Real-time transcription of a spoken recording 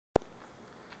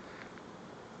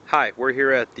Hi, we're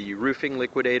here at the Roofing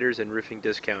Liquidators and Roofing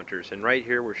Discounters, and right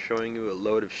here we're showing you a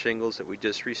load of shingles that we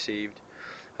just received.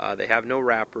 They have no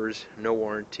wrappers, no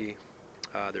warranty.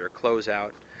 They're a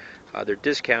closeout. They're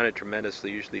discounted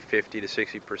tremendously, usually 50 to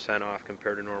 60% off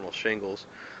compared to normal shingles.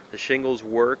 The shingles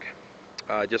work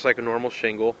just like a normal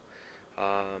shingle.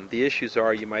 The issues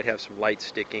are you might have some light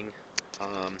sticking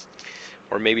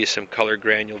or maybe some color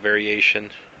granule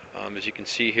variation. As you can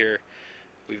see here,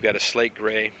 we've got a slate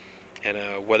gray and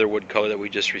a weatherwood color that we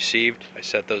just received. I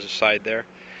set those aside there.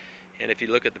 And if you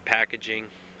look at the packaging,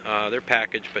 they're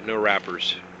packaged but no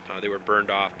wrappers. They were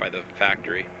burned off by the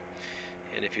factory.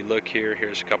 And if you look here,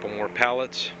 here's a couple more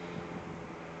pallets.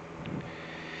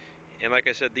 And like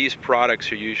I said, these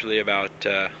products are usually about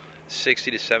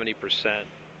 60 to 70%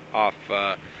 off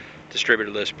distributor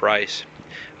list price.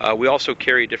 We also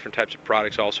carry different types of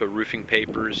products, also roofing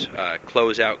papers,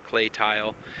 closeout clay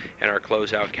tile, and our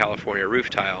closeout California roof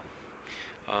tile.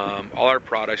 All our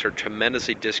products are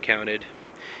tremendously discounted,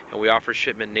 and we offer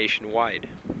shipment nationwide.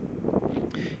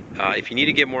 If you need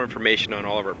to get more information on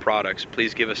all of our products,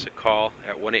 please give us a call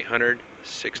at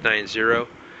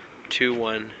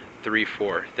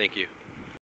 1-800-690-2134. Thank you.